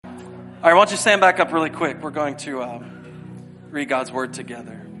All right, why don't you stand back up really quick. We're going to read God's word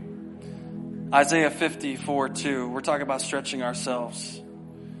together. Isaiah 54:2. We're talking about stretching ourselves.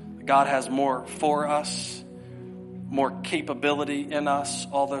 God has more for us, more capability in us,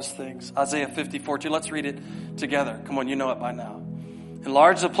 all those things. Isaiah 54:2. Let's read it together. Come on, you know it by now.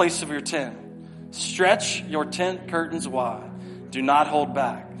 Enlarge the place of your tent. Stretch your tent curtains wide. Do not hold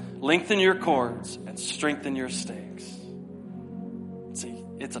back. Lengthen your cords and strengthen your stakes. See,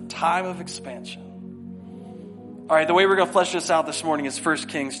 it's a time of expansion. All right, the way we're going to flesh this out this morning is 1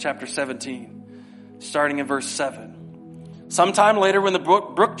 Kings chapter 17, starting in verse 7. Sometime later, when the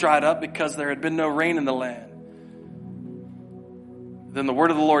brook dried up because there had been no rain in the land, then the word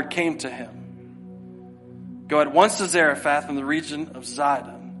of the Lord came to him. Go at once to Zarephath in the region of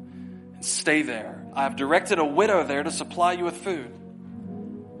Zidon and stay there. I have directed a widow there to supply you with food.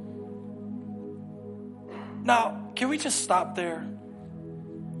 Now, can we just stop there?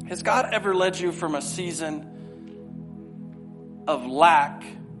 Has God ever led you from a season of lack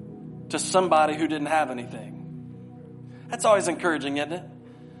to somebody who didn't have anything? That's always encouraging, isn't it?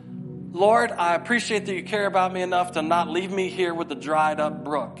 Lord, I appreciate that you care about me enough to not leave me here with the dried up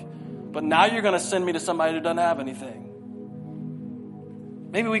brook. But now you're going to send me to somebody who doesn't have anything.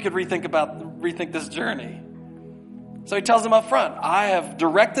 Maybe we could rethink this journey. So he tells them up front, I have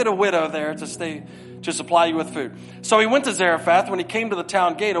directed a widow there to supply you with food. So he went to Zarephath. When he came to the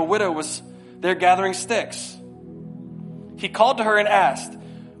town gate, a widow was there gathering sticks. He called to her and asked,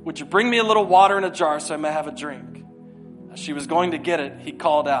 would you bring me a little water in a jar so I may have a drink? As she was going to get it, he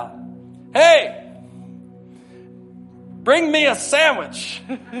called out, hey, bring me a sandwich.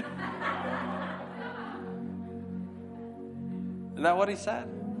 Isn't that what he said?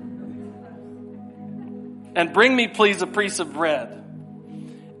 And bring me, please, a piece of bread.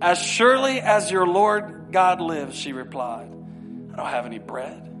 As surely as your Lord God lives, she replied, I don't have any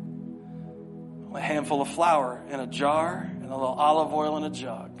bread. A handful of flour in a jar and a little olive oil in a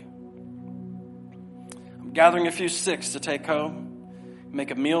jug. I'm gathering a few sticks to take home,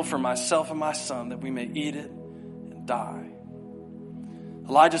 make a meal for myself and my son that we may eat it and die.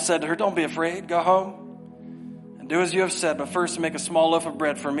 Elijah said to her, don't be afraid. Go home and do as you have said, but first make a small loaf of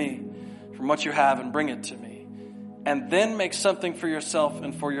bread for me from what you have and bring it to me. And then make something for yourself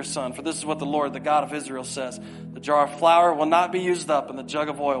and for your son. For this is what the Lord, the God of Israel, says. The jar of flour will not be used up and the jug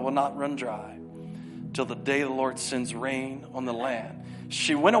of oil will not run dry till the day the Lord sends rain on the land.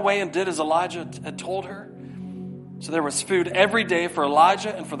 She went away and did as Elijah had told her. So there was food every day for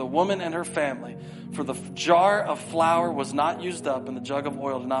Elijah and for the woman and her family. For the jar of flour was not used up and the jug of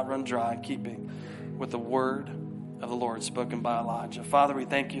oil did not run dry, in keeping with the word of the Lord spoken by Elijah. Father, we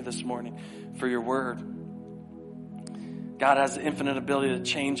thank you this morning for your word. God has the infinite ability to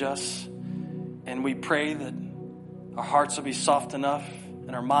change us, and we pray that our hearts will be soft enough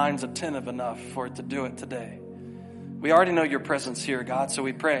and our minds attentive enough for it to do it today. We already know your presence here, God, so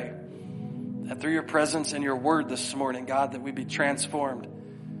we pray that through your presence and your word this morning, God, that we be transformed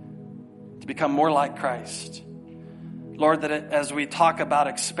to become more like Christ. Lord, that as we talk about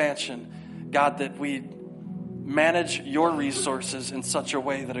expansion, God, that we manage your resources in such a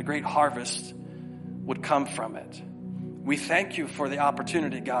way that a great harvest would come from it. We thank you for the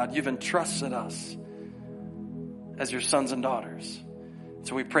opportunity, God. You've entrusted us as your sons and daughters.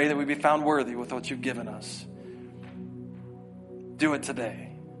 So we pray that we be found worthy with what you've given us. Do it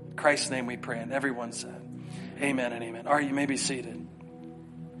today. In Christ's name we pray. And everyone said, amen and amen. All right, you may be seated.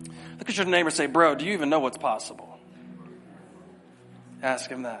 Look at your neighbor and say, bro, do you even know what's possible? Ask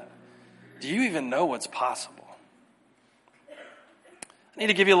him that. Do you even know what's possible? I need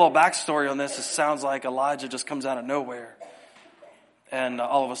to give you a little backstory on this. It sounds like Elijah just comes out of nowhere. And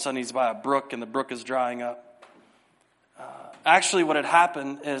all of a sudden he's by a brook and the brook is drying up. Actually, what had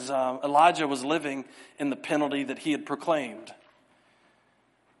happened is Elijah was living in the penalty that he had proclaimed.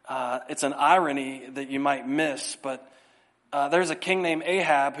 It's an irony that you might miss, but there's a king named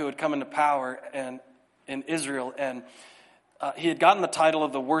Ahab who had come into power in Israel. And he had gotten the title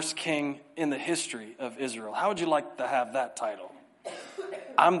of the worst king in the history of Israel. How would you like to have that title?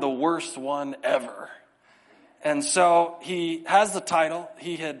 I'm the worst one ever. And so he has the title.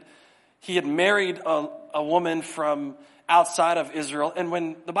 He had married a woman from outside of Israel. And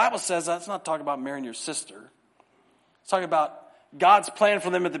when the Bible says that, it's not talking about marrying your sister. It's talking about God's plan for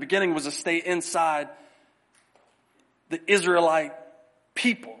them at the beginning was to stay inside the Israelite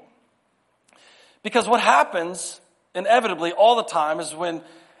people. Because what happens inevitably all the time is when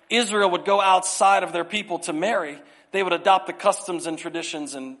Israel would go outside of their people to marry, they would adopt the customs and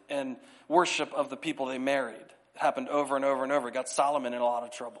traditions and worship of the people they married. It happened over and over and over. It got Solomon in a lot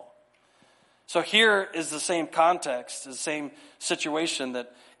of trouble. So here is the same context, the same situation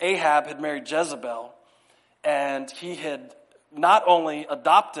that Ahab had married Jezebel, and he had not only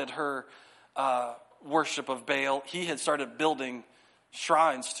adopted her worship of Baal, he had started building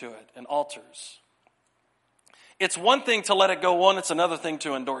shrines to it and altars. It's one thing to let it go on, it's another thing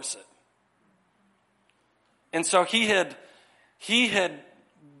to endorse it. And so he had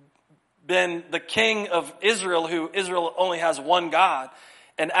been the king of Israel, who Israel only has one God,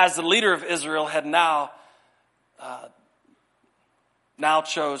 and as the leader of Israel had now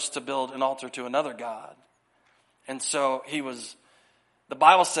chose to build an altar to another God. And so the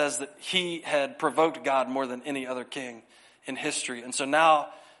Bible says that he had provoked God more than any other king in history. And so now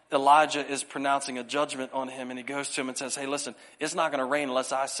Elijah is pronouncing a judgment on him, and he goes to him and says, hey, listen, it's not going to rain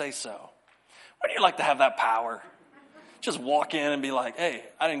unless I say so. Wouldn't you like to have that power? Just walk in and be like, hey,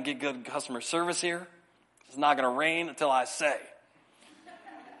 I didn't get good customer service here. It's not going to rain until I say.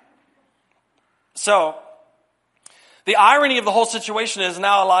 So, the irony of the whole situation is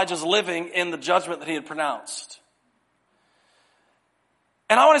now Elijah's living in the judgment that he had pronounced.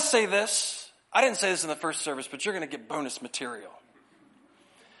 And I want to say this. I didn't say this in the first service, but you're going to get bonus material.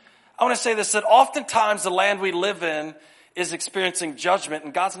 I want to say this, that oftentimes the land we live in is experiencing judgment,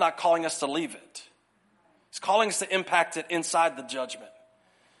 and God's not calling us to leave it. He's calling us to impact it inside the judgment.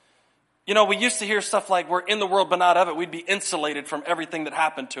 You know, we used to hear stuff like, we're in the world but not of it. We'd be insulated from everything that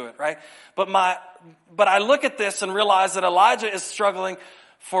happened to it, right? But I look at this and realize that Elijah is struggling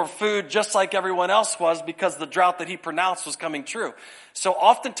for food just like everyone else was, because the drought that he pronounced was coming true. So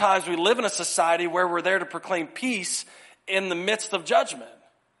oftentimes we live in a society where we're there to proclaim peace in the midst of judgment.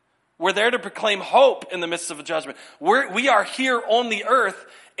 We're there to proclaim hope in the midst of a judgment. We are here on the earth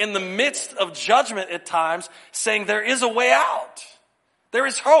in the midst of judgment at times, saying there is a way out. There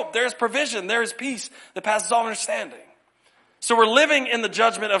is hope, there is provision, there is peace that passes all understanding. So we're living in the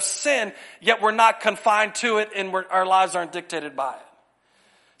judgment of sin, yet we're not confined to it, and our lives aren't dictated by it.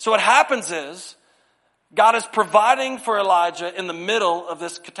 So what happens is, God is providing for Elijah in the middle of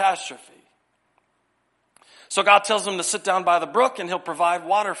this catastrophe. So God tells him to sit down by the brook, and he'll provide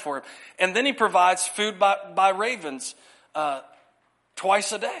water for him. And then he provides food by ravens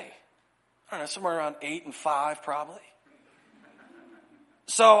twice a day. I don't know, somewhere around 8 and 5 probably.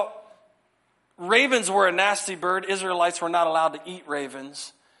 So ravens were a nasty bird. Israelites were not allowed to eat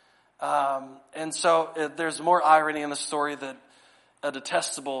ravens. And so there's more irony in the story that a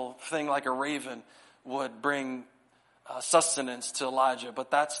detestable thing like a raven would bring sustenance to Elijah.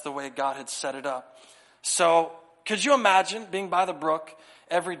 But that's the way God had set it up. So could you imagine being by the brook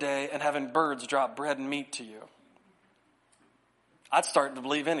every day and having birds drop bread and meat to you? I'd start to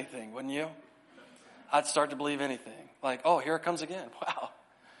believe anything, wouldn't you? I'd start to believe anything. Like, oh, here it comes again. Wow.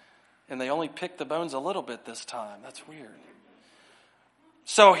 And they only picked the bones a little bit this time. That's weird.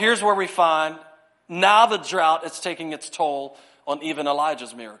 So here's where we find now the drought is taking its toll on even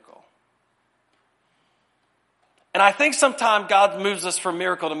Elijah's miracle. And I think sometimes God moves us from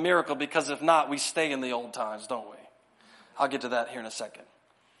miracle to miracle, because if not, we stay in the old times, don't we? I'll get to that here in a second.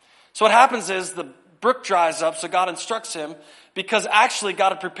 So what happens is the brook dries up, so God instructs him, because actually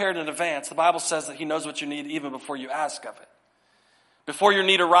God had prepared in advance. The Bible says that he knows what you need even before you ask of it. Before your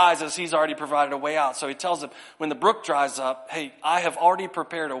need arises, he's already provided a way out. So he tells him, when the brook dries up, hey, I have already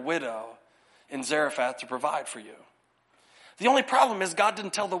prepared a widow in Zarephath to provide for you. The only problem is God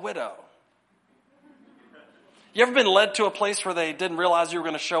didn't tell the widow. You ever been led to a place where they didn't realize you were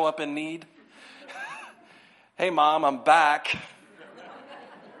going to show up in need? Hey, Mom, I'm back.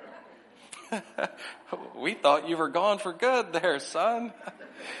 We thought you were gone for good there, son.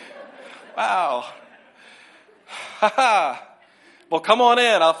 Wow. Well, come on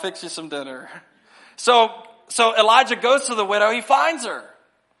in. I'll fix you some dinner. So Elijah goes to the widow. He finds her.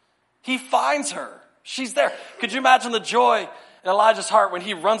 He finds her. She's there. Could you imagine the joy in Elijah's heart when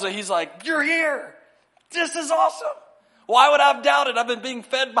he runs her? He's like, you're here. This is awesome. Why would I have doubted? I've been being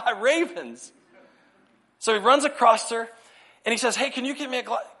fed by ravens. So he runs across her and he says, hey, can you give me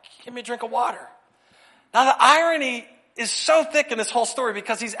a drink of water? Now the irony is so thick in this whole story,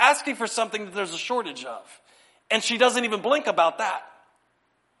 because he's asking for something that there's a shortage of. And she doesn't even blink about that.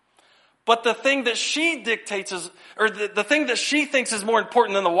 But the thing that she dictates is, or the thing that she thinks is more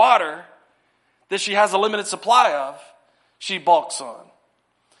important than the water that she has a limited supply of, she balks on.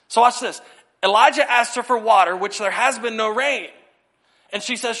 So watch this. Elijah asked her for water, which there has been no rain. And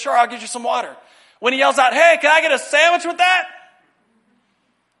she says, sure, I'll get you some water. When he yells out, hey, can I get a sandwich with that?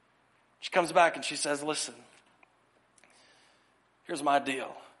 She comes back and she says, listen, here's my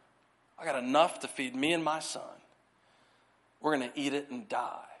deal. I got enough to feed me and my son. We're going to eat it and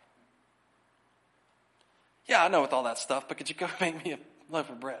die. Yeah, I know with all that stuff, but could you go make me a loaf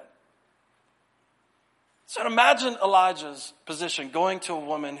of bread? So imagine Elijah's position, going to a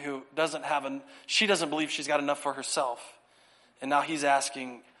woman who she doesn't believe she's got enough for herself. And now he's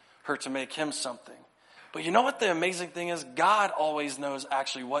asking her to make him something. But you know what the amazing thing is? God always knows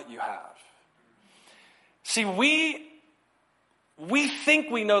actually what you have. See, we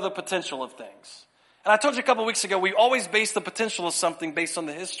think we know the potential of things. And I told you a couple of weeks ago, we always base the potential of something based on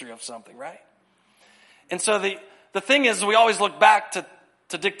the history of something, right? And so the thing is, we always look back to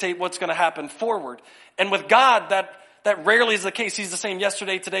dictate what's going to happen forward. And with God, that rarely is the case. He's the same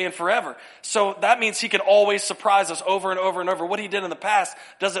yesterday, today, and forever. So that means he can always surprise us over and over and over. What he did in the past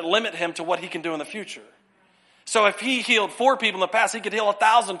doesn't limit him to what he can do in the future. So if he healed 4 people in the past, he could heal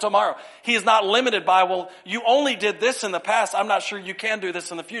 1,000 tomorrow. He is not limited by, well, you only did this in the past. I'm not sure you can do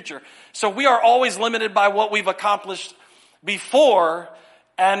this in the future. So we are always limited by what we've accomplished before.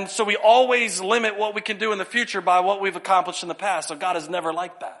 And so we always limit what we can do in the future by what we've accomplished in the past. So God is never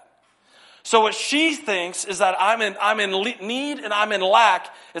like that. So what she thinks is that I'm in need and I'm in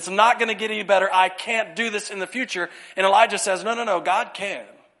lack. It's not going to get any better. I can't do this in the future. And Elijah says, no, God can.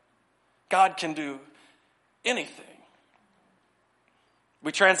 God can do anything.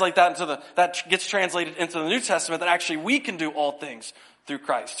 We translate that that gets translated into the New Testament, that actually we can do all things through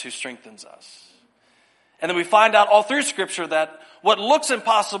Christ who strengthens us. And then we find out all through Scripture that what looks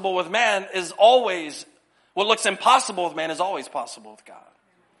impossible with man is always possible with God.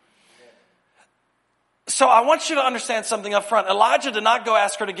 So I want you to understand something up front. Elijah did not go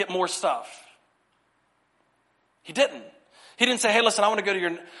ask her to get more stuff. He didn't. He didn't say, hey, listen, I want you to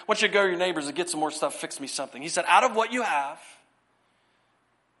go to your neighbors and get some more stuff, fix me something. He said, out of what you have,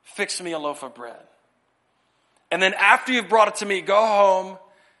 fix me a loaf of bread. And then after you've brought it to me, go home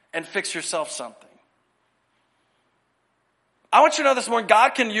and fix yourself something. I want you to know this morning,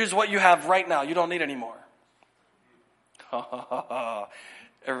 God can use what you have right now. You don't need any more.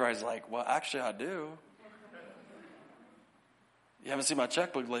 Everybody's like, well, actually I do. You haven't seen my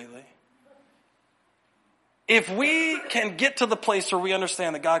checkbook lately. If we can get to the place where we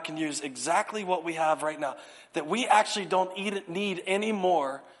understand that God can use exactly what we have right now, that we actually don't need any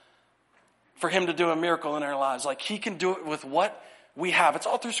more for him to do a miracle in our lives. Like he can do it with what we have. It's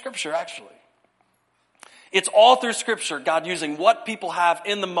all through Scripture, actually. It's all through Scripture, God using what people have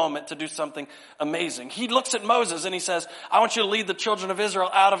in the moment to do something amazing. He looks at Moses and he says, I want you to lead the children of Israel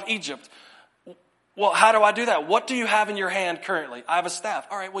out of Egypt. Well, how do I do that? What do you have in your hand currently? I have a staff.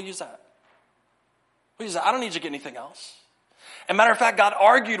 All right, we'll use that. I don't need you to get anything else. As a matter of fact, God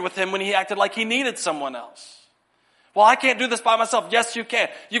argued with him when he acted like he needed someone else. Well, I can't do this by myself. Yes, you can.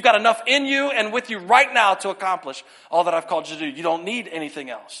 You've got enough in you and with you right now to accomplish all that I've called you to do. You don't need anything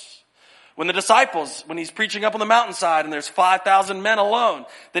else. When the disciples, when he's preaching up on the mountainside and there's 5,000 men alone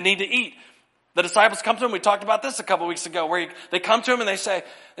that need to eat, the disciples come to him. We talked about this a couple weeks ago where they come to him and they say,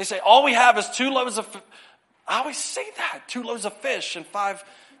 all we have is 2 loaves of, I always say that, 2 loaves of fish and 5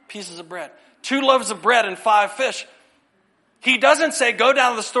 pieces of bread. 2 loaves of bread and 5 fish. He doesn't say, go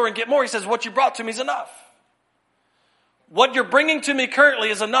down to the store and get more. He says, what you brought to me is enough. What you're bringing to me currently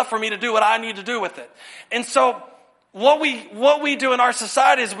is enough for me to do what I need to do with it. And so what we do in our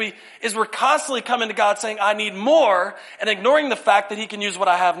society is we're constantly coming to God saying, I need more, and ignoring the fact that he can use what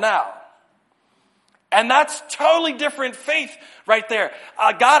I have now. And that's totally different faith right there.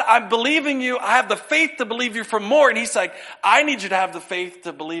 God, I'm believing you. I have the faith to believe you for more. And he's like, I need you to have the faith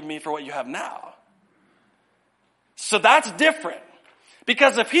to believe me for what you have now. So that's different.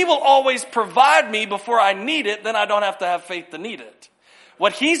 Because if he will always provide me before I need it, then I don't have to have faith to need it.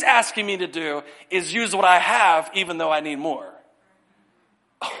 What he's asking me to do is use what I have even though I need more.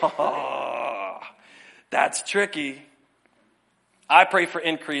 Oh, that's tricky. I pray for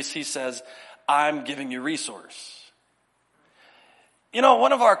increase. He says, I'm giving you resource. You know,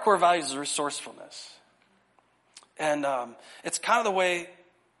 one of our core values is resourcefulness. And it's kind of the way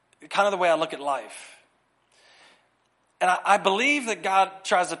I look at life. And I believe that God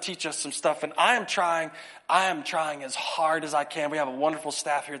tries to teach us some stuff, and I am trying as hard as I can. We have a wonderful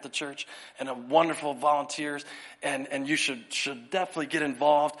staff here at the church and a wonderful volunteers, and you should definitely get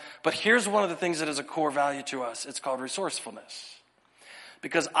involved. But here's one of the things that is a core value to us. It's called resourcefulness.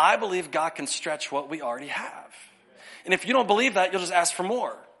 Because I believe God can stretch what we already have. And if you don't believe that, you'll just ask for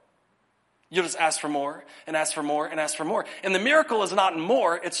more. You'll just ask for more and ask for more and ask for more. And the miracle is not in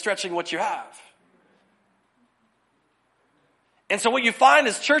more, it's stretching what you have. And so what you find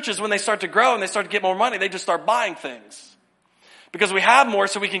is churches, when they start to grow and they start to get more money, they just start buying things. Because we have more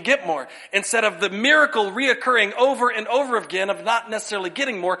so we can get more. Instead of the miracle reoccurring over and over again of not necessarily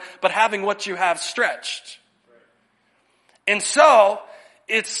getting more, but having what you have stretched. And so,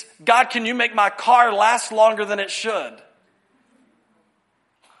 it's, God, can you make my car last longer than it should?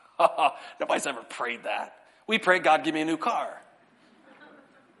 Nobody's ever prayed that. We pray, God, give me a new car.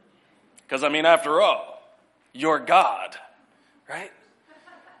 Because, after all, you're God, right?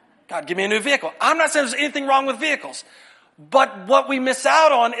 God, give me a new vehicle. I'm not saying there's anything wrong with vehicles. But what we miss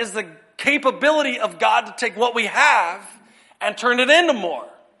out on is the capability of God to take what we have and turn it into more.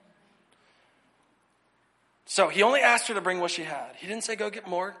 So he only asked her to bring what she had. He didn't say go get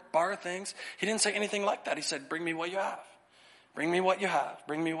more, borrow things. He didn't say anything like that. He said, bring me what you have. Bring me what you have.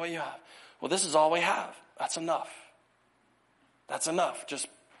 Bring me what you have. Well, this is all we have. That's enough. That's enough. Just,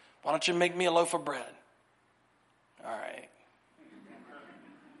 why don't you make me a loaf of bread? All right.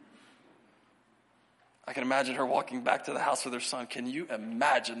 I can imagine her walking back to the house with her son. Can you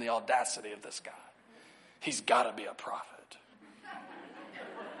imagine the audacity of this guy? He's got to be a prophet.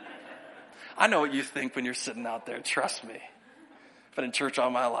 I know what you think when you're sitting out there. Trust me. I've been in church all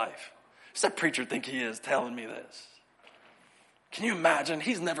my life. Who's that preacher think he is telling me this? Can you imagine?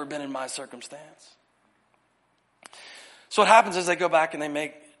 He's never been in my circumstance. So what happens is they go back and they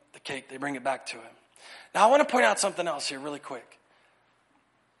make the cake. They bring it back to him. Now I want to point out something else here really quick.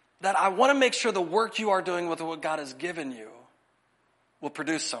 That I want to make sure the work you are doing with what God has given you will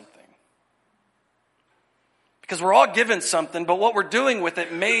produce something. Because we're all given something, but what we're doing with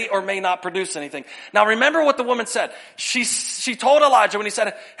it may or may not produce anything. Now remember what the woman said. She told Elijah when he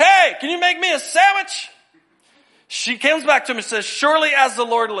said, hey, can you make me a sandwich? She comes back to him and says, surely as the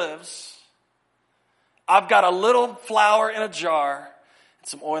Lord lives, I've got a little flour in a jar and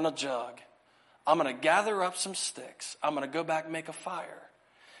some oil in a jug. I'm going to gather up some sticks. I'm going to go back and make a fire.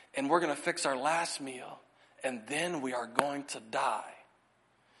 And we're going to fix our last meal. And then we are going to die.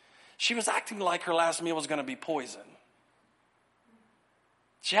 She was acting like her last meal was going to be poison.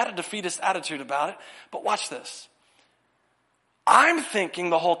 She had a defeatist attitude about it. But watch this. I'm thinking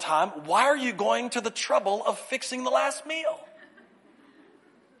the whole time, why are you going to the trouble of fixing the last meal?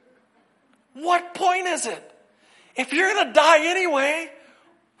 What point is it? If you're going to die anyway,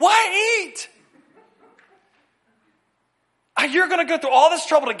 why eat? You're going to go through all this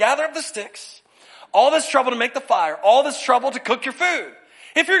trouble to gather up the sticks, all this trouble to make the fire, all this trouble to cook your food.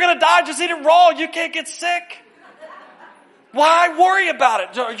 If you're going to die, just eat it raw. You can't get sick. Why worry about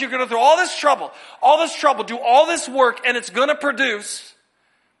it? You're going to go through all this trouble, do all this work, and it's going to produce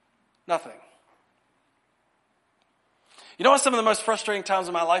nothing. You know what some of the most frustrating times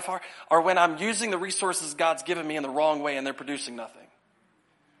in my life are when I'm using the resources God's given me in the wrong way and they're producing nothing.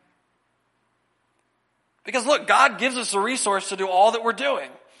 Because look, God gives us a resource to do all that we're doing.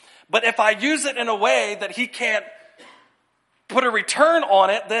 But if I use it in a way that He can't put a return on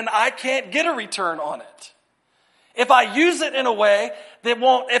it, then I can't get a return on it. If I use it in a way that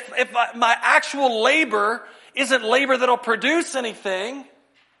won't, if my actual labor isn't labor that'll produce anything,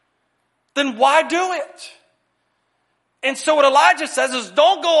 then why do it? And so what Elijah says is,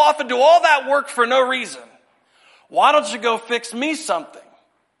 don't go off and do all that work for no reason. Why don't you go fix me something?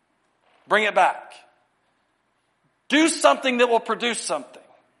 Bring it back. Do something that will produce something.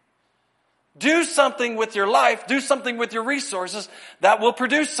 Do something with your life. Do something with your resources that will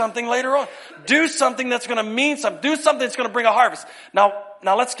produce something later on. Do something that's going to mean something. Do something that's going to bring a harvest. Now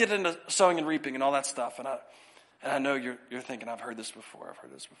let's get into sowing and reaping and all that stuff. And I know you're thinking, I've heard this before.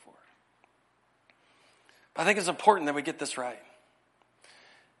 But I think it's important that we get this right.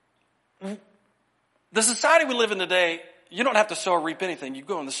 The society we live in today, you don't have to sow or reap anything. You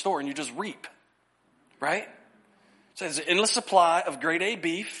go in the store and you just reap. Right? So there's an endless supply of grade A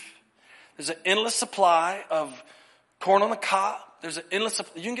beef. There's an endless supply of corn on the cob.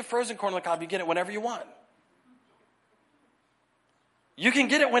 You can get frozen corn on the cob. You get it whenever you want. You can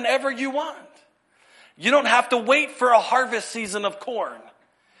get it whenever you want. You don't have to wait for a harvest season of corn.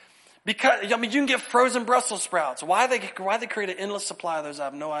 Because, you can get frozen Brussels sprouts. Why they create an endless supply of those, I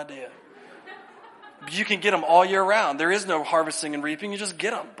have no idea. You can get them all year round. There is no harvesting and reaping. You just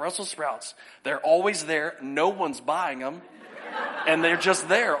get them. Brussels sprouts. They're always there. No one's buying them. And they're just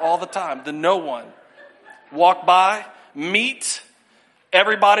there all the time. No one. Walk by, meat.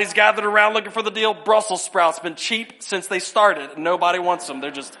 Everybody's gathered around looking for the deal. Brussels sprouts been cheap since they started. Nobody wants them.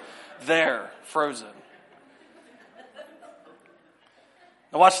 They're just there, frozen.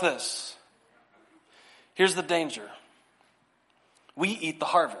 Now watch this. Here's the danger. We eat the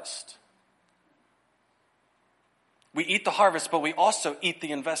harvest. We eat the harvest, but we also eat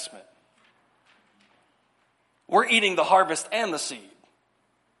the investment. We're eating the harvest and the seed.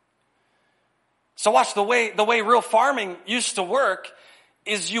 So watch, the way real farming used to work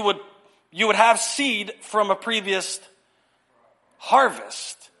is you would have seed from a previous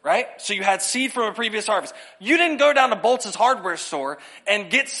harvest, right? So you had seed from a previous harvest. You didn't go down to Boltz's hardware store and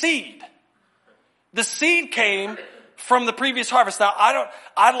get seed. The seed came from the previous harvest. Now,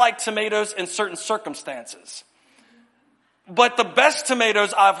 I like tomatoes in certain circumstances. But the best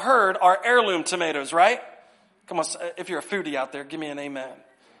tomatoes I've heard are heirloom tomatoes, right? Come on, if you're a foodie out there, give me an amen.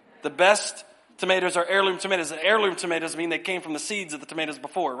 The best tomatoes are heirloom tomatoes. And heirloom tomatoes mean they came from the seeds of the tomatoes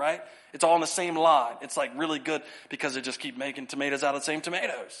before, right? It's all in the same line. It's like really good because they just keep making tomatoes out of the same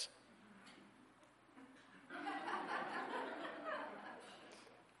tomatoes.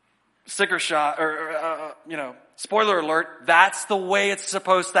 Sticker shot, or spoiler alert, that's the way it's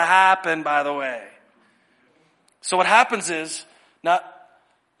supposed to happen, by the way. So what happens is,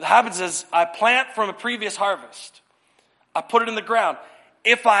 I plant from a previous harvest. I put it in the ground.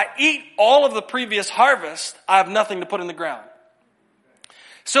 If I eat all of the previous harvest, I have nothing to put in the ground.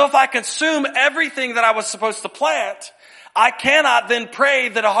 So if I consume everything that I was supposed to plant, I cannot then pray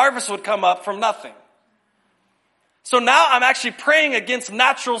that a harvest would come up from nothing. So now I'm actually praying against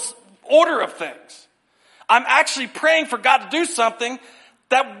natural order of things. I'm actually praying for God to do something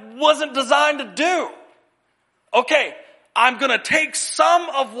that wasn't designed to do. Okay, I'm going to take some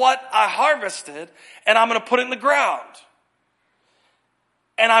of what I harvested and I'm going to put it in the ground.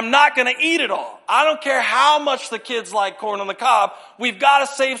 And I'm not going to eat it all. I don't care how much the kids like corn on the cob. We've got to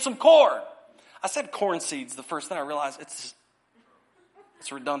save some corn. I said corn seeds the first thing I realized it's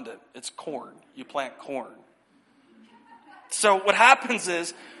redundant. It's corn. You plant corn. So what happens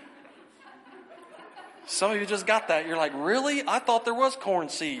is, some of you just got that. You're like, really? I thought there was corn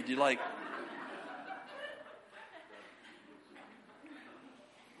seed. You're like,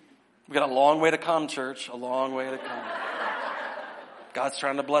 we got a long way to come, church. A long way to come. God's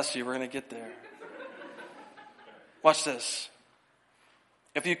trying to bless you. We're going to get there. Watch this.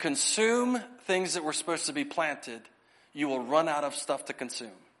 If you consume things that were supposed to be planted, you will run out of stuff to consume.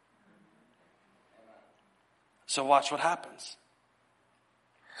 So watch what happens.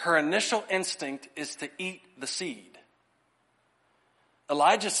 Her initial instinct is to eat the seed.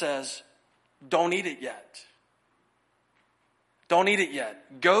 Elijah says, don't eat it yet. Don't eat it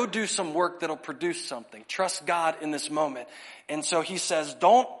yet. Go do some work that'll produce something. Trust God in this moment. And so he says,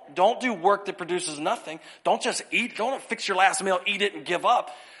 don't do work that produces nothing. Don't just eat. Don't fix your last meal, eat it and give up.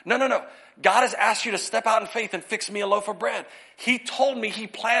 No. God has asked you to step out in faith and fix me a loaf of bread. He told me he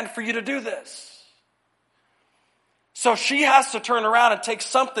planned for you to do this. So she has to turn around and take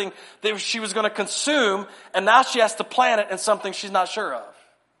something that she was going to consume, and now she has to plant it in something she's not sure of.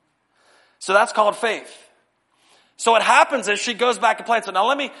 So that's called faith. So what happens is she goes back and plants it. Now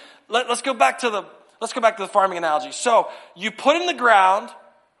let's go back to the farming analogy. So you put in the ground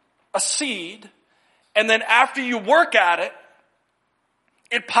a seed, and then after you work at it,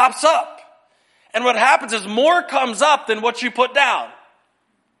 it pops up. And what happens is more comes up than what you put down.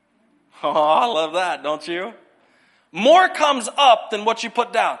 Oh, I love that, don't you? More comes up than what you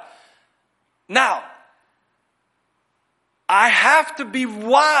put down. Now, I have to be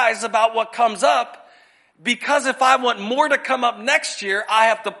wise about what comes up, because if I want more to come up next year, I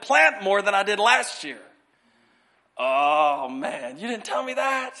have to plant more than I did last year. Oh man, you didn't tell me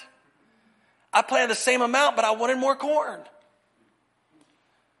that. I planted the same amount, but I wanted more corn.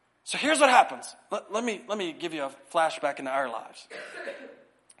 So here's what happens. Let me give you a flashback into our lives.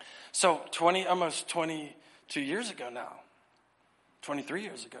 So almost 22 years ago now, 23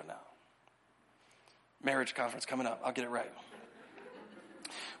 years ago now, marriage conference coming up. I'll get it right.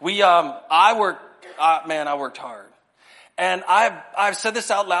 I worked hard. And I've said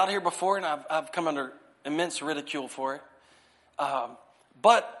this out loud here before, and I've come under immense ridicule for it.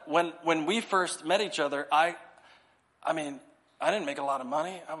 But when we first met each other, I didn't make a lot of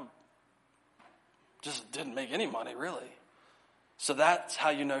money. I just didn't make any money, really. So that's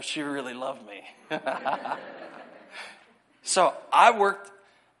how you know she really loved me. So I worked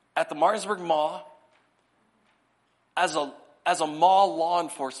at the Martinsburg Mall as a mall law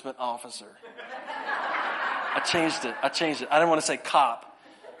enforcement officer. I changed it. I didn't want to say cop,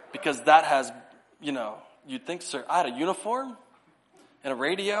 because that has, you'd think, sir, I had a uniform and a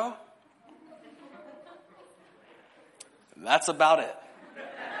radio. And that's about it.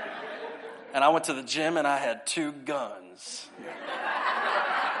 And I went to the gym and I had 2 guns.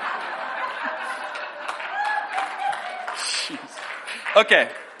 Jeez. Okay,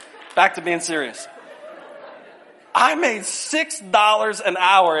 back to being serious. I made $6 an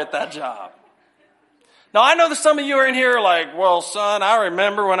hour at that job. Now, I know that some of you are in here like, well, son, I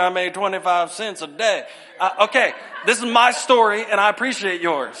remember when I made 25 cents a day. Okay, this is my story, and I appreciate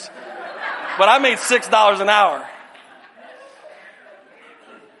yours. But I made $6 an hour.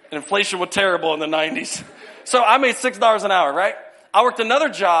 Inflation was terrible in the 90s. So I made $6 an hour, right? I worked another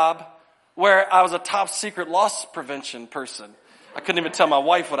job where I was a top secret loss prevention person. I couldn't even tell my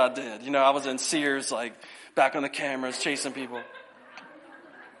wife what I did. You know, I was in Sears, like back on the cameras, chasing people.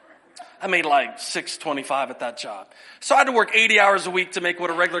 I made like $6.25 at that job. So I had to work 80 hours a week to make what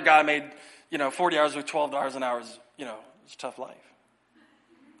a regular guy made, 40 hours a week, $12 an hour. It's a tough life.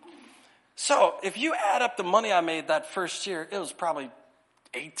 So if you add up the money I made that first year, it was probably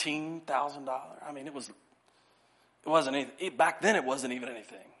 $18,000. I mean, it wasn't anything. Back then, it wasn't even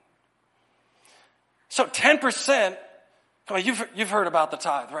anything. So 10%, come on, you've heard about the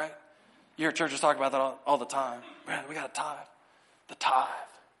tithe, right? You hear churches talk about that all the time. Man, we got a tithe. The tithe.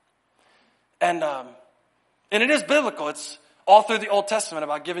 And it is biblical. It's all through the Old Testament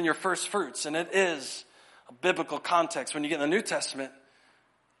about giving your first fruits. And it is a biblical context. When you get in the New Testament,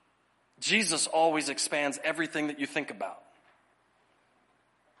 Jesus always expands everything that you think about.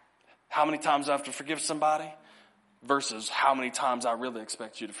 How many times I have to forgive somebody versus how many times I really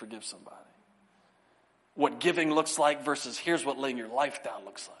expect you to forgive somebody. What giving looks like versus here's what laying your life down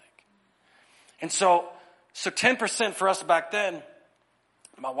looks like. And so 10% for us back then,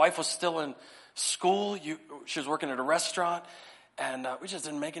 my wife was still in school. She was working at a restaurant, and we just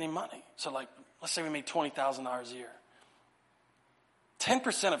didn't make any money. So let's say we made $20,000 a year.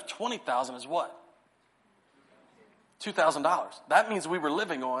 10% of $20,000 is what? $2,000. That means we were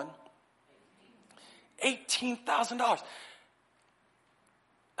living on $18,000.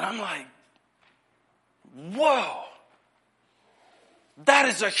 And I'm like, whoa. That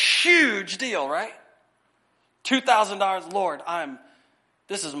is a huge deal, right? $2,000, Lord,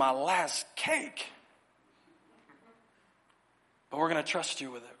 this is my last cake. But we're going to trust you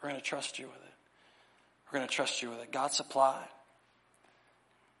with it. We're going to trust you with it. We're going to trust you with it. God supplied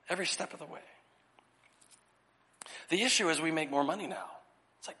every step of the way. The issue is we make more money now.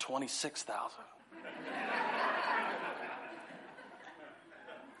 It's like $26,000.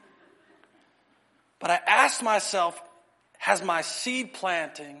 But I asked myself, has my seed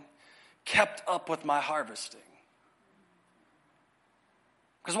planting kept up with my harvesting?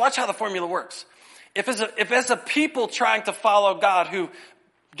 Because watch how the formula works. If as a people trying to follow God who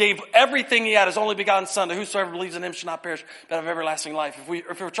gave everything he had, his only begotten son, to whosoever believes in him shall not perish, but have everlasting life.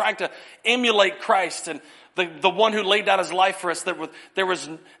 If we're trying to emulate Christ and the one who laid down his life for us, there was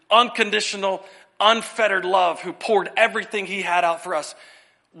unconditional, unfettered love who poured everything he had out for us.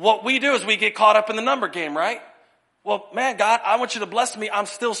 What we do is we get caught up in the number game, right? Well, man, God, I want you to bless me. I'm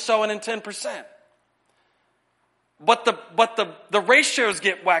still sowing in 10%. But the ratios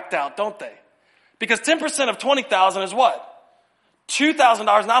get whacked out, don't they? Because 10% of 20,000 is what? $2,000.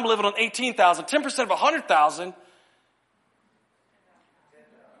 Now I'm living on 18,000. 10% of 100,000.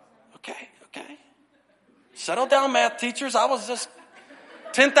 Okay. Settle down, math teachers. I was just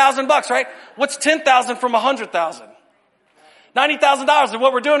 $10,000, right? What's 10,000 from 100,000? $90,000. And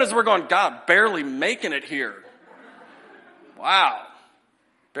what we're doing is we're going, God, barely making it here. Wow.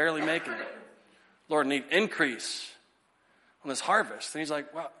 Barely making it. Lord, need increase on this harvest. And he's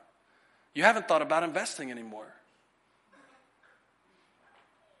like, well, you haven't thought about investing anymore.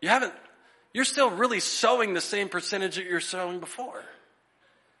 You're still really sowing the same percentage that you're sowing before.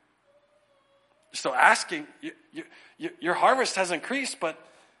 You're still asking. Your harvest has increased, but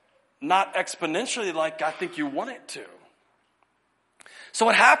not exponentially like I think you want it to. So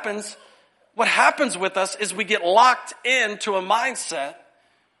what happens with us is we get locked into a mindset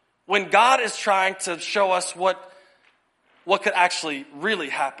when God is trying to show us what could actually really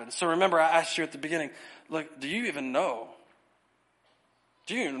happen. So remember, I asked you at the beginning, look, do you even know?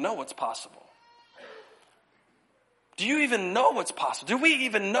 Do you even know what's possible? Do you even know what's possible? Do we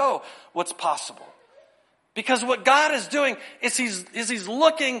even know what's possible? Because what God is doing is he's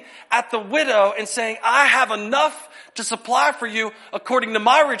looking at the widow and saying, I have enough to supply for you according to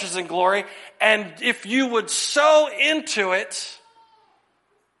my riches and glory. And if you would sow into it,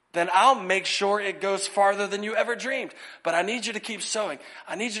 then I'll make sure it goes farther than you ever dreamed. But I need you to keep sowing.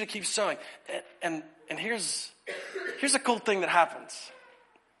 I need you to keep sowing. And here's a cool thing that happens.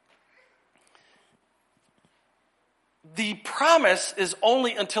 The promise is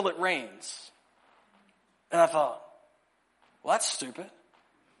only until it rains. And I thought, well, that's stupid.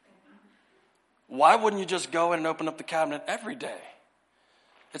 Why wouldn't you just go in and open up the cabinet every day?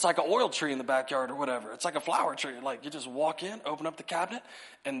 It's like an oil tree in the backyard or whatever. It's like a flower tree. Like you just walk in, open up the cabinet,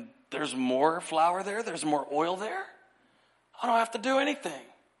 and there's more flour there. There's more oil there. I don't have to do anything.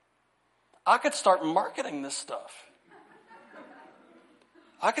 I could start marketing this stuff.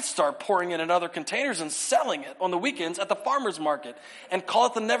 I could start pouring it in other containers and selling it on the weekends at the farmer's market and call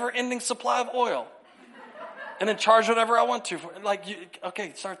it the never-ending supply of oil. And then charge whatever I want to.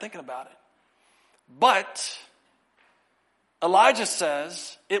 Okay, start thinking about it. But Elijah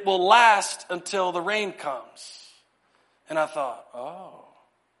says it will last until the rain comes. And I thought,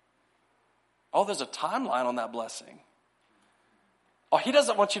 oh, there's a timeline on that blessing. Oh, he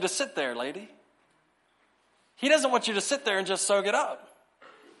doesn't want you to sit there, lady. He doesn't want you to sit there and just soak it up.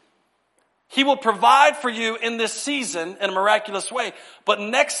 He will provide for you in this season in a miraculous way. But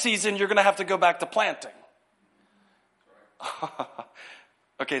next season, you're going to have to go back to planting.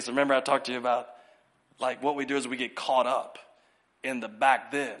 Okay, so remember I talked to you about like what we do is we get caught up in the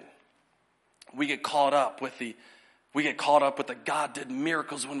back then. We get caught up with the God did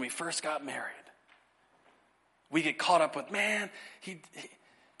miracles when we first got married. We get caught up with, man,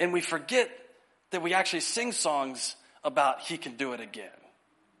 and we forget that we actually sing songs about he can do it again.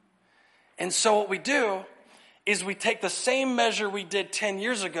 And so what we do is we take the same measure we did 10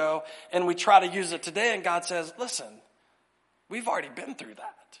 years ago and we try to use it today, and God says, listen, we've already been through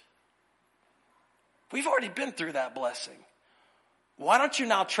that. We've already been through that blessing. Why don't you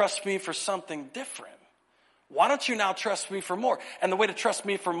now trust me for something different? Why don't you now trust me for more? And the way to trust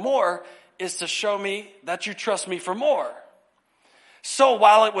me for more is to show me that you trust me for more. So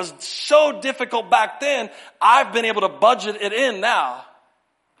while it was so difficult back then, I've been able to budget it in now.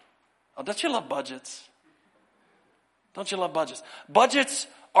 Oh, don't you love budgets? Don't you love budgets? Budgets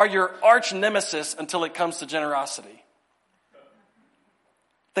are your arch nemesis until it comes to generosity.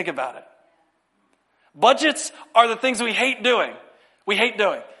 Think about it. Budgets are the things we hate doing. We hate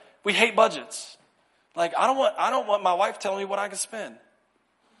doing. We hate budgets. Like, I don't want my wife telling me what I can spend.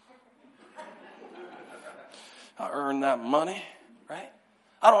 I earn that money, right?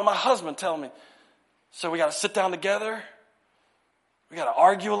 I don't want my husband telling me. So we got to sit down together. We got to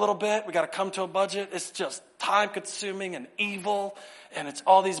argue a little bit. We got to come to a budget. It's just time consuming and evil, and it's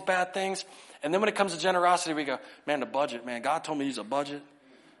all these bad things. And then when it comes to generosity, we go, man, the budget, man. God told me to use a budget.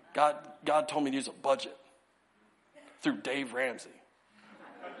 God told me to use a budget through Dave Ramsey.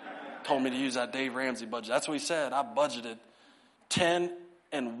 Told me to use that Dave Ramsey budget. That's what he said. I budgeted 10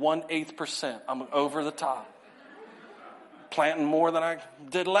 1/8%. I'm over the top. Planting more than I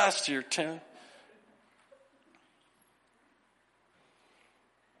did last year, Tim.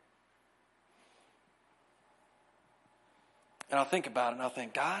 And I think about it and I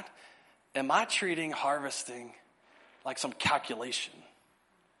think, God, am I treating harvesting like some calculation?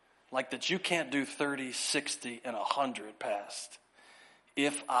 Like that you can't do 30, 60, and 100 past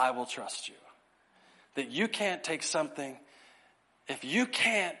if I will trust you. That you can't take something, if you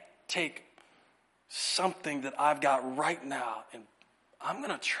can't take something that I've got right now, and I'm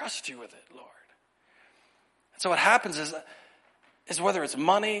going to trust you with it, Lord. So what happens is whether it's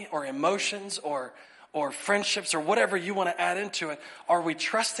money or emotions or friendships or whatever you want to add into it, are we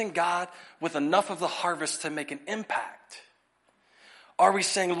trusting God with enough of the harvest to make an impact? Are we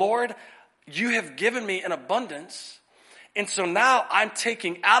saying, Lord, you have given me an abundance, and so now I'm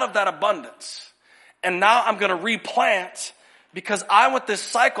taking out of that abundance, and now I'm going to replant because I want this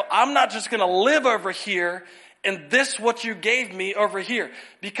cycle. I'm not just going to live over here and this what you gave me over here,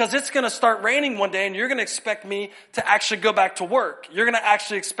 because it's going to start raining one day and you're going to expect me to actually go back to work. You're going to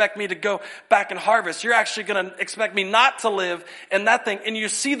actually expect me to go back and harvest. You're actually going to expect me not to live in that thing. And you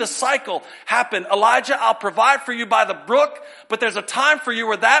see the cycle happen. Elijah, I'll provide for you by the brook, but there's a time for you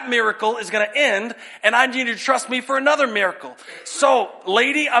where that miracle is going to end and I need you to trust me for another miracle. So,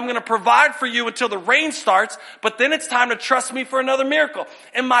 lady, I'm going to provide for you until the rain starts, but then it's time to trust me for another miracle.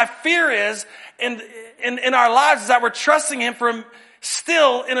 And my fear is, in our lives, is that we're trusting him for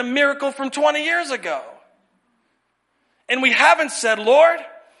still in a miracle from 20 years ago. And we haven't said, Lord,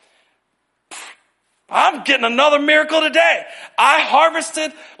 I'm getting another miracle today. I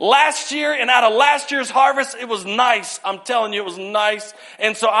harvested last year, and out of last year's harvest, it was nice. I'm telling you, it was nice.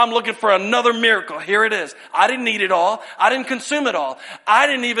 And so I'm looking for another miracle. Here it is. I didn't eat it all. I didn't consume it all. I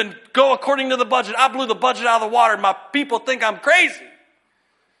didn't even go according to the budget. I blew the budget out of the water. My people think I'm crazy.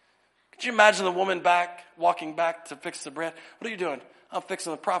 Could you imagine the woman walking back to fix the bread? What are you doing? I'm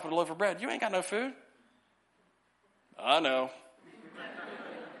fixing the prophet a loaf of bread. You ain't got no food. I know.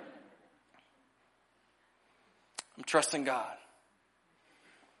 I'm trusting God.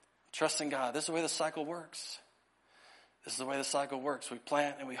 Trusting God. This is the way the cycle works. This is the way the cycle works. We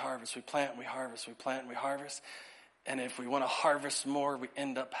plant and we harvest. We plant and we harvest. We plant and we harvest. And if we want to harvest more, we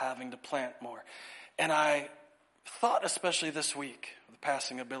end up having to plant more. And I thought, especially this week, with the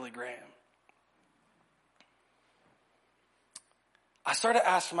passing of Billy Graham, I started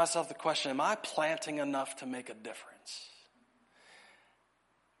asking myself the question, am I planting enough to make a difference?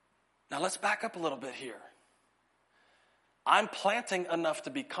 Now let's back up a little bit here. I'm planting enough to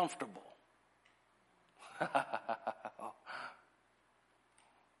be comfortable.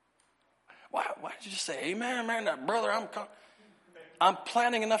 Why did you just say amen, man? Brother, I'm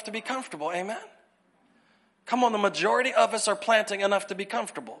planting enough to be comfortable, amen? Come on, the majority of us are planting enough to be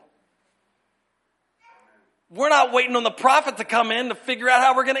comfortable. We're not waiting on the prophet to come in to figure out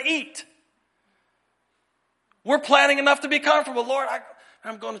how we're going to eat. We're planting enough to be comfortable. Lord,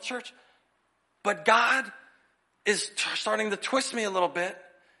 I'm going to church. But God is starting to twist me a little bit.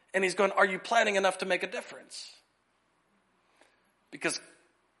 And he's going, are you planning enough to make a difference? Because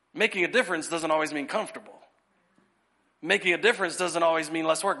making a difference doesn't always mean comfortable. Making a difference doesn't always mean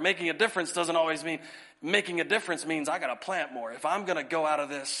less work. Making a difference doesn't always mean, making a difference means I got to plant more. If I'm going to go out of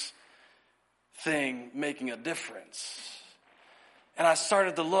this thing making a difference. And I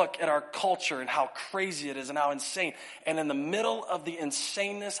started to look at our culture and how crazy it is and how insane. And in the middle of the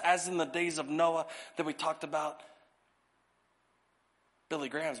insaneness, as in the days of Noah that we talked about, Billy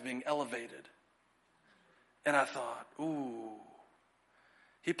Graham's being elevated. And I thought, ooh,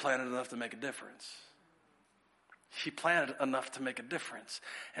 he planted enough to make a difference. He planted enough to make a difference.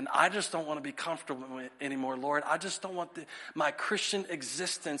 And I just don't want to be comfortable anymore, Lord. I just don't want my Christian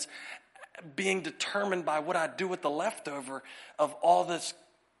existence being determined by what I do with the leftover of all this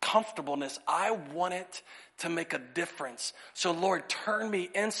comfortableness. I want it to make a difference. So Lord, turn me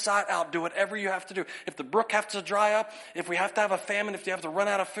inside out. Do whatever you have to do. If the brook has to dry up, if we have to have a famine, if you have to run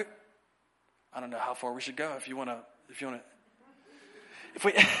out of food. I don't know how far we should go.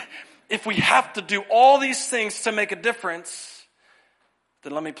 If we have to do all these things to make a difference,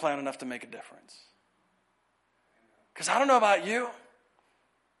 then let me plan enough to make a difference. Because I don't know about you.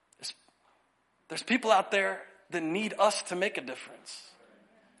 There's people out there that need us to make a difference.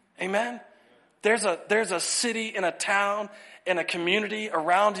 Amen? There's a city and a town and a community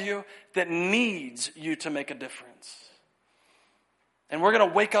around you that needs you to make a difference. And we're going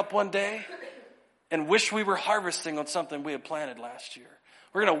to wake up one day and wish we were harvesting on something we had planted last year.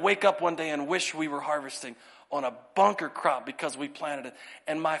 We're going to wake up one day and wish we were harvesting on a bunker crop because we planted it.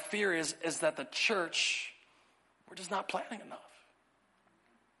 And my fear is that the church, we're just not planting enough.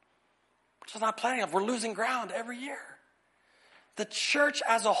 We're just not planting enough. We're losing ground every year. The church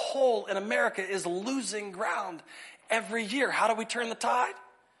as a whole in America is losing ground every year. How do we turn the tide?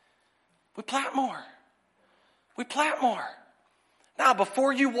 We plant more. We plant more. Now,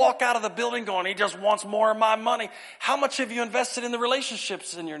 before you walk out of the building going, he just wants more of my money, how much have you invested in the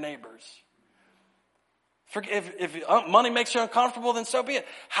relationships in your neighbors? If money makes you uncomfortable, then so be it.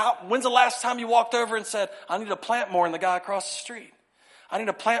 When's the last time you walked over and said, I need to plant more in the guy across the street? I need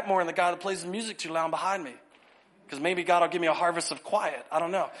to plant more in the guy that plays the music too loud behind me. Because maybe God will give me a harvest of quiet. I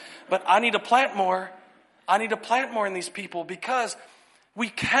don't know. But I need to plant more. I need to plant more in these people because we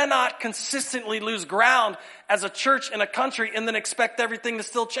cannot consistently lose ground as a church in a country and then expect everything to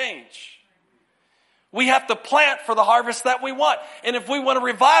still change. We have to plant for the harvest that we want. And if we want a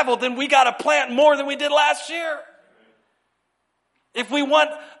revival, then we got to plant more than we did last year. If we want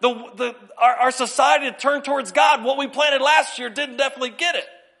our society to turn towards God, what we planted last year didn't definitely get it.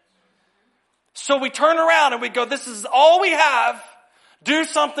 So we turn around and we go, this is all we have. Do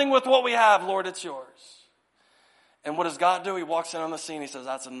something with what we have, Lord, it's yours. And what does God do? He walks in on the scene. He says,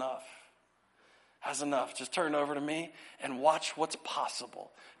 that's enough. That's enough. Just turn over to me and watch what's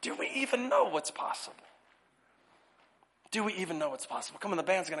possible. Do we even know what's possible? Do we even know what's possible? Come on, the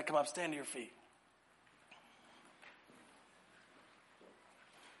band's going to come up. Stand to your feet.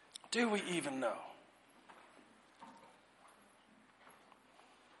 Do we even know?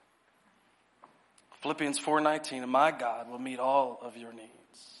 Philippians 4:19, and my God will meet all of your needs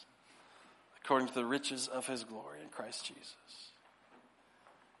according to the riches of his glory in Christ Jesus.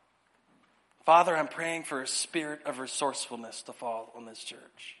 Father, I'm praying for a spirit of resourcefulness to fall on this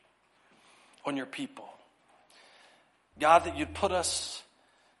church, on your people. God, that you'd put us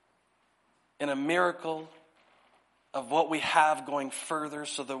in a miracle of what we have going further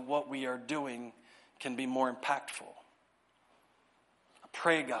so that what we are doing can be more impactful. I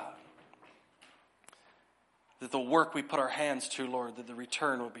pray, God, that the work we put our hands to, Lord, that the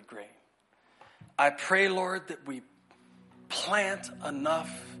return will be great. I pray, Lord, that we plant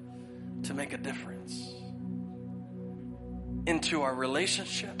enough to make a difference into our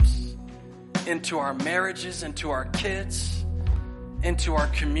relationships, into our marriages, into our kids, into our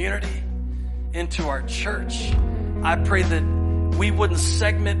community, into our church. I pray that we wouldn't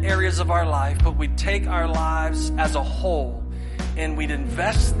segment areas of our life, but we'd take our lives as a whole and we'd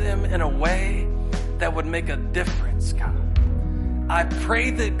invest them in a way that would make a difference, God. I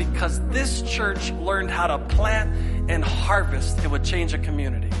pray that because this church learned how to plant and harvest, it would change a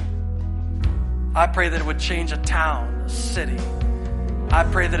community. I pray that it would change a town, a city. I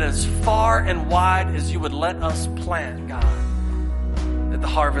pray that as far and wide as you would let us plant, God, that the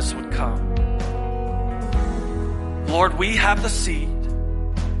harvest would come. Lord, we have the seed.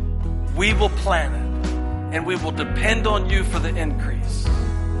 We will plant it. and we will depend on you for the increase.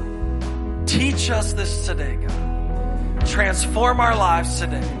 Teach us this today, God. Transform our lives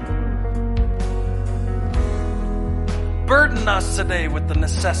today. Burden us today with the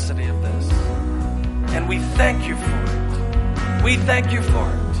necessity of this. And we thank you for it. We thank you for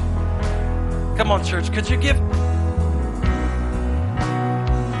it. Come on, church, could you give...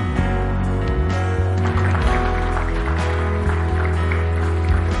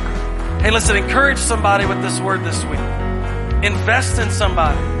 Hey, listen, encourage somebody with this word this week. Invest in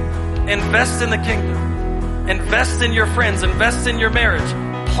somebody. Invest in the kingdom. Invest in your friends. Invest in your marriage.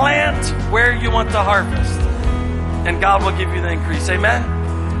 Plant where you want to harvest. And God will give you the increase. Amen?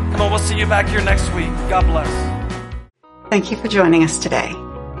 Come on, we'll see you back here next week. God bless. Thank you for joining us today.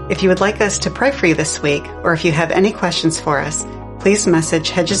 If you would like us to pray for you this week, or if you have any questions for us, please message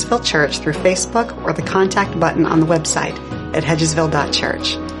Hedgesville Church through Facebook or the contact button on the website at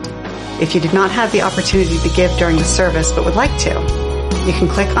hedgesville.church. If you did not have the opportunity to give during the service but would like to, you can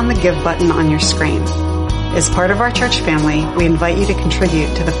click on the Give button on your screen. As part of our church family, we invite you to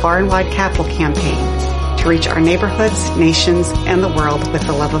contribute to the Far and Wide Capital campaign to reach our neighborhoods, nations, and the world with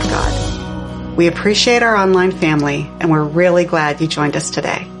the love of God. We appreciate our online family, and we're really glad you joined us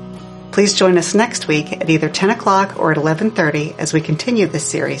today. Please join us next week at either 10 o'clock or at 11:30 as we continue this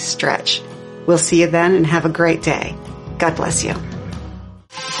series, Stretch. We'll see you then and have a great day. God bless you.